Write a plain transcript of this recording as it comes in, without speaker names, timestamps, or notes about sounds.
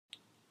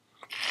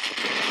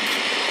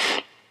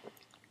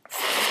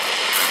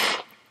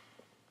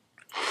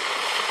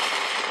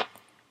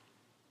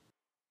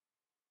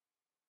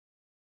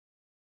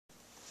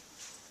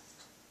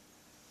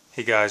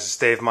Hey guys, it's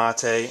Dave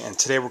Mate, and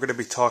today we're going to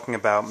be talking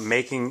about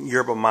making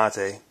yerba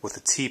mate with a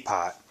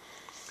teapot.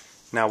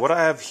 Now what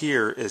I have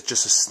here is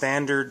just a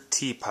standard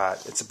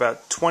teapot. It's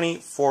about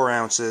 24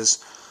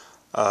 ounces.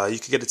 You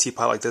could get a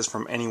teapot like this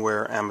from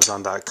anywhere,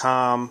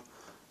 Amazon.com,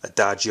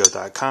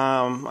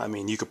 Adagio.com. I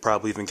mean, you could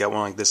probably even get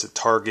one like this at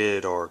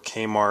Target or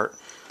Kmart.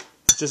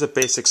 It's just a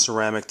basic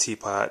ceramic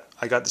teapot.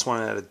 I got this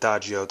one at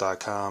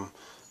Adagio.com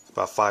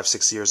about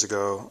 5-6 years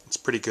ago. It's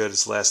pretty good.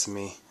 It's lasted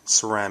me. It's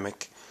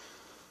ceramic.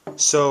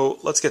 So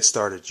let's get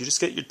started. You just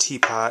get your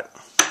teapot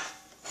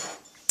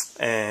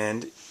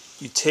and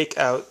you take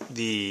out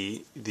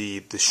the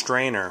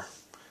strainer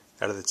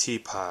out of the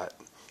teapot.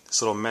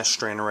 This little mesh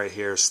strainer right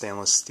here,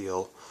 stainless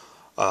steel,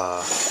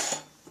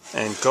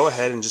 and go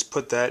ahead and just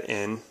put that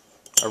in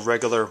a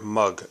regular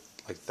mug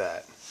like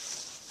that.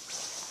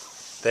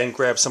 Then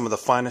grab some of the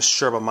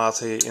finest yerba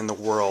mate in the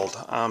world.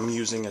 I'm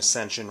using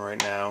Ascension right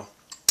now.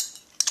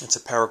 It's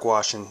a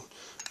Paraguayan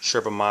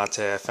yerba mate.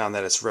 I found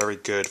that it's very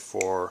good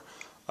for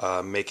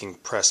making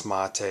pressed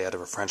mate out of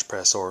a French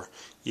press or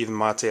even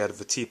mate out of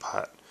a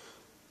teapot.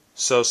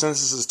 So since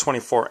this is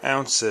 24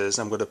 ounces,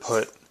 I'm going to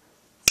put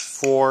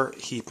 4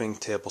 heaping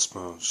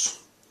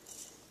tablespoons.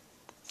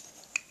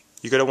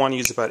 You're going to want to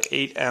use about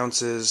 8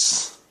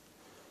 ounces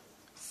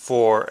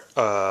for,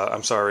 you're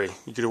going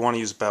to want to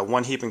use about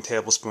 1 heaping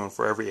tablespoon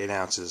for every 8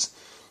 ounces.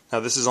 Now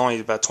this is only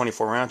about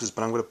 24 ounces,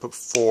 but I'm going to put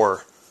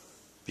 4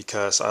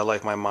 because I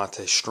like my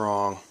mate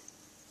strong.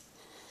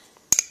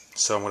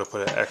 So I'm going to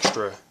put an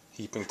extra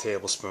heaping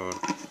tablespoon.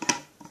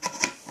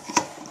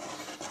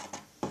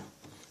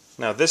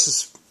 Now this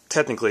is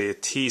technically a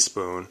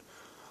teaspoon,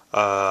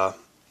 so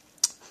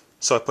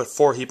I put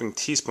 4 heaping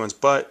teaspoons,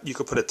 but you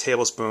could put a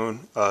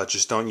tablespoon.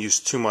 Just don't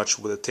use too much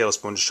with a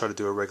tablespoon. Just try to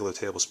do a regular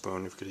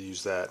tablespoon if you're going to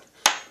use that.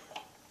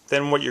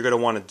 Then what you're going to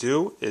want to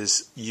do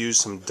is use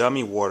some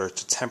dummy water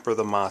to temper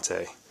the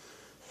mate.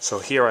 So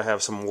here I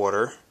have some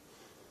water.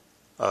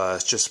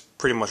 It's just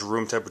pretty much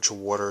room temperature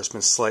water. It's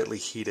been slightly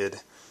heated,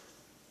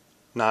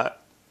 not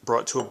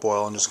brought to a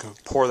boil. I'm just going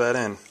to pour that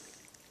in,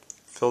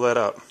 fill that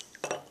up,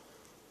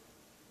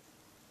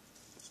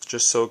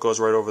 just so it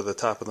goes right over the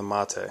top of the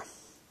mate. And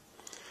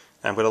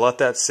I'm going to let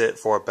that sit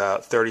for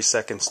about 30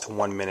 seconds to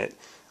 1 minute.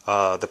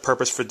 The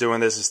purpose for doing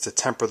this is to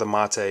temper the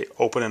mate,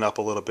 open it up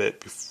a little bit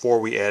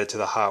before we add it to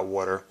the hot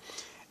water,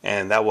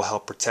 and that will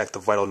help protect the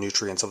vital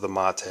nutrients of the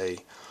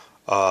mate,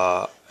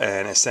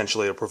 and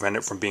essentially it'll prevent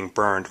it from being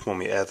burned when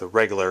we add the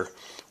regular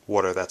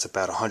water that's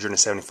about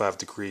 175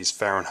 degrees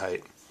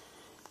Fahrenheit.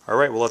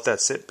 Alright, we'll let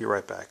that sit. Be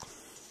right back.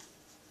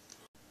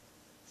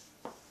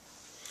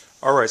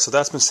 Alright, so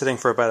that's been sitting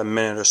for about a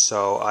minute or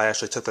so. I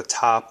actually took the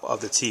top of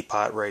the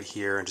teapot right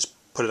here and just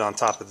put it on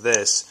top of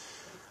this,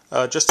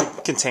 just to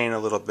contain a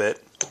little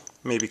bit,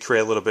 maybe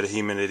create a little bit of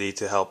humidity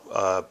to help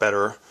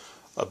better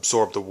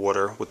absorb the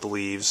water with the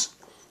leaves.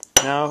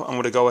 Now I'm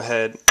going to go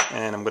ahead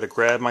and I'm going to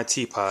grab my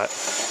teapot,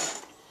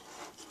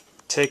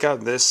 take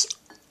out this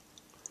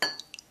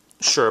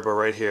yerba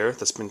right here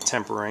that's been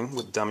tempering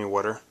with dummy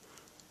water.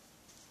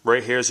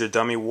 Right here's your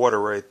dummy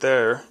water right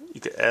there. You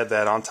could add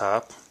that on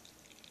top.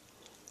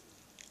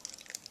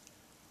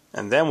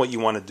 And then what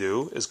you want to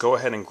do is go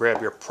ahead and grab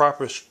your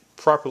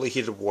properly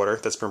heated water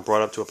that's been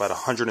brought up to about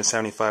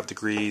 175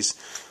 degrees,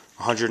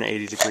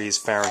 180 degrees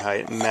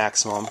Fahrenheit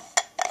maximum.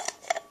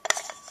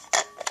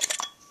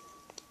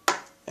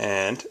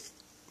 And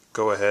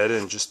go ahead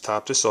and just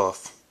top this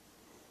off.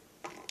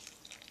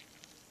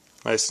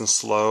 Nice and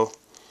slow.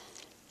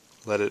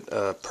 Let it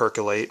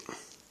percolate.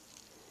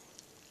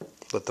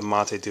 Let the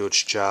mate do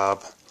its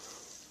job.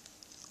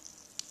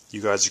 You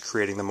guys are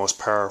creating the most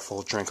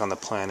powerful drink on the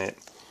planet.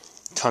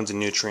 Tons of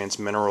nutrients,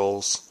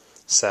 minerals,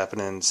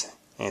 saponins,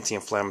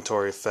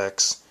 anti-inflammatory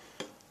effects,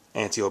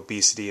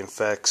 anti-obesity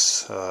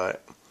effects. Lowers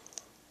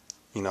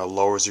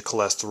your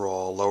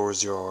cholesterol,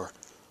 lowers your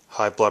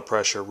high blood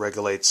pressure,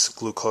 regulates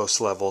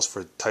glucose levels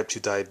for type 2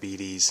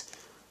 diabetes.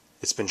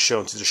 It's been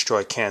shown to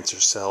destroy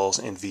cancer cells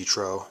in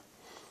vitro.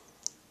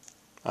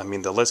 I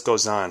mean, the list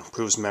goes on.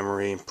 Improves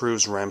memory,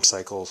 improves REM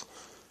cycles,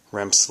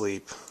 REM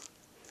sleep,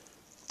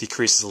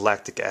 decreases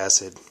lactic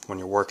acid when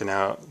you're working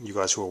out. You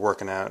guys who are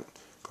working out,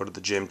 go to the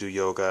gym, do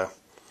yoga.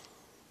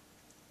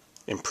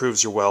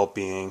 Improves your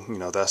well-being.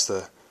 That's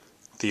the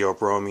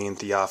theobromine,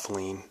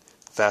 theophylline.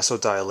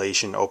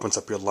 Vasodilation opens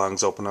up your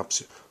lungs,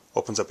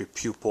 opens up your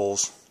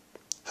pupils,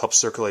 helps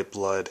circulate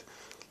blood.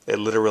 It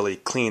literally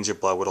cleans your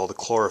blood with all the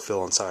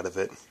chlorophyll inside of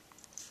it.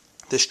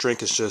 This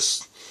drink is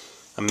just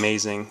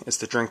amazing. It's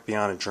the drink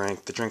beyond a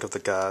drink, the drink of the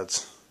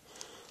gods.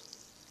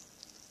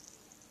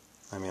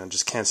 I mean, I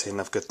just can't say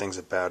enough good things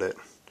about it.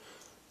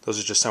 Those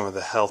are just some of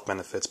the health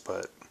benefits,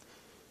 but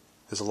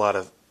there's a lot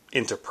of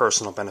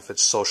interpersonal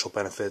benefits, social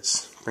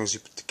benefits. Brings you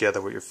together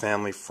with your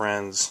family,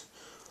 friends,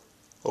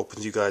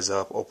 opens you guys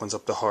up, opens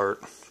up the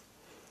heart.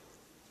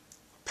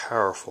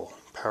 Powerful,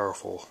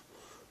 powerful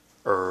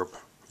herb,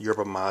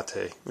 yerba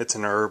mate. It's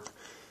an herb.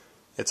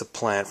 It's a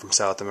plant from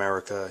South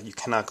America. You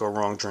cannot go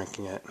wrong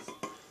drinking it.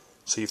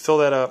 So you fill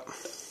that up.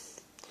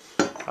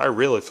 I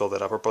really filled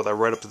that up. I brought that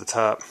right up to the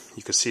top.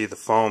 You can see the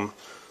foam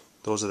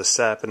Those are the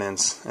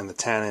saponins and the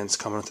tannins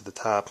coming to the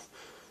top.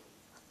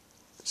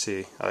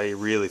 See, I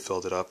really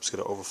filled it up. It's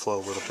going to overflow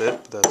a little bit,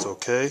 but that's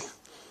okay.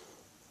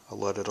 I'll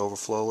let it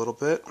overflow a little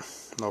bit,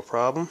 no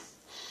problem.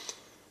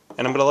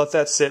 And I'm going to let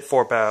that sit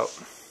for about,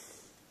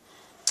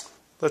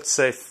 let's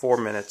say 4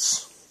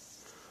 minutes.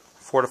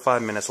 4 to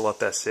 5 minutes, I'll let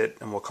that sit,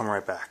 and we'll come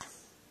right back.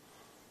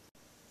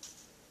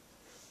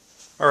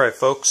 Alright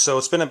folks, so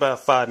it's been about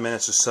 5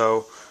 minutes or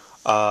so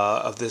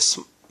of this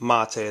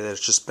mate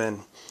that's just been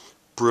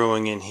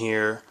brewing in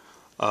here.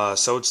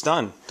 So it's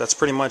done. That's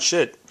pretty much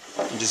it.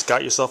 You just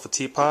got yourself a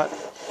teapot,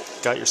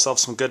 got yourself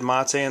some good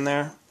mate in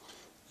there.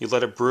 You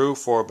let it brew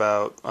for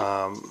about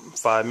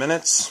 5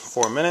 minutes,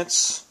 4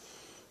 minutes,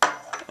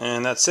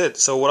 and that's it.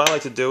 So what I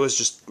like to do is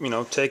just,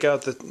 take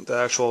out the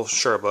actual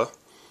yerba,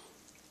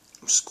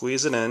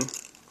 squeeze it in,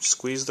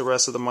 squeeze the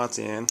rest of the mate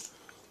in,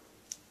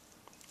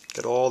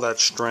 get all that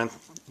strength,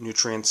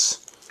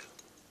 nutrients,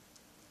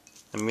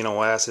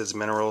 amino acids,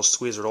 minerals,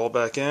 squeeze it all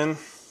back in,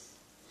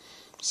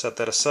 set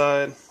that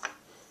aside,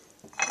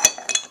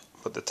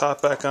 put the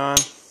top back on,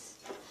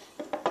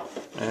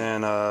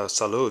 and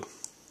salud.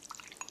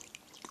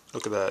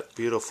 Look at that,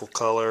 beautiful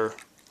color,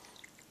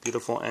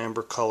 beautiful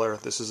amber color.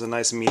 This is a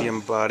nice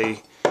medium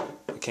body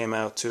it came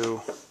out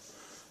to.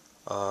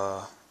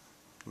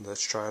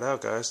 Let's try it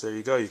out, guys. There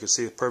you go. You can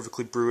see a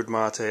perfectly brewed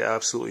mate,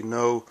 absolutely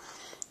no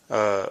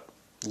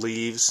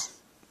leaves,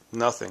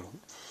 nothing.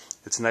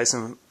 It's nice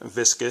and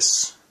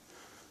viscous.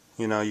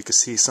 You can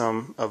see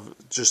some of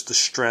just the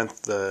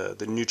strength,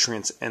 the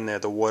nutrients in there.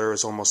 The water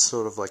is almost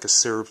sort of like a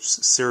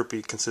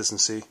syrupy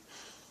consistency.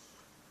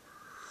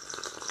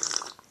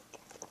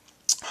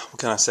 What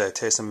can I say? It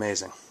tastes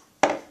amazing.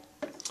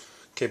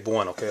 Que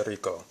bueno, que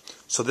rico.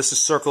 So this is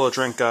Circle of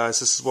Drink, guys.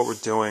 This is what we're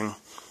doing.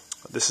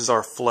 This is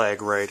our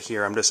flag right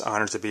here. I'm just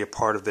honored to be a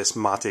part of this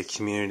mate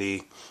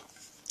community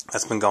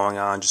that's been going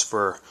on just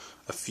for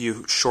a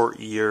few short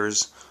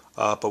years.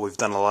 But we've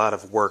done a lot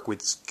of work.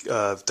 We've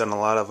done a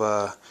lot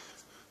of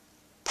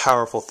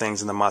powerful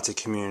things in the mate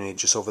community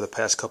just over the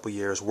past couple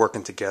years,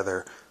 working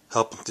together,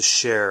 helping to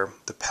share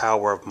the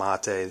power of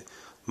mate.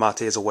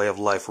 Mate is a way of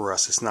life for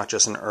us. It's not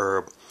just an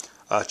herb.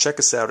 Check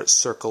us out at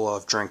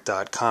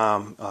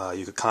circleofdrink.com.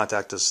 You can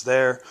contact us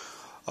there.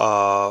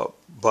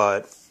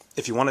 But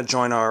if you want to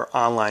join our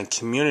online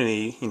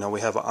community, we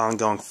have an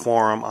ongoing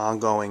forum,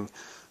 ongoing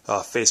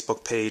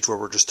Facebook page where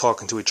we're just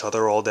talking to each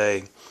other all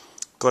day.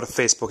 Go to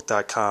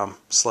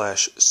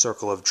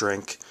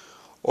facebook.com/circleofdrink,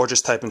 or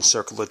just type in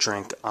Circle of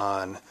Drink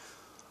on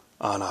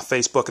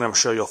Facebook, and I'm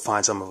sure you'll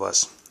find some of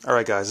us.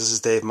 Alright guys, this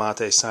is Dave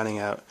Mate signing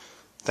out.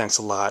 Thanks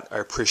a lot. I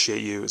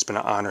appreciate you. It's been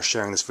an honor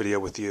sharing this video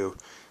with you.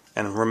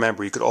 And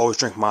remember, you could always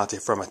drink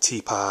mate from a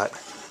teapot,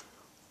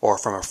 or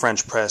from a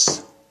French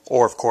press,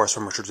 or of course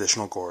from a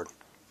traditional gourd.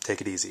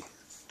 Take it easy.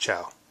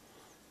 Ciao.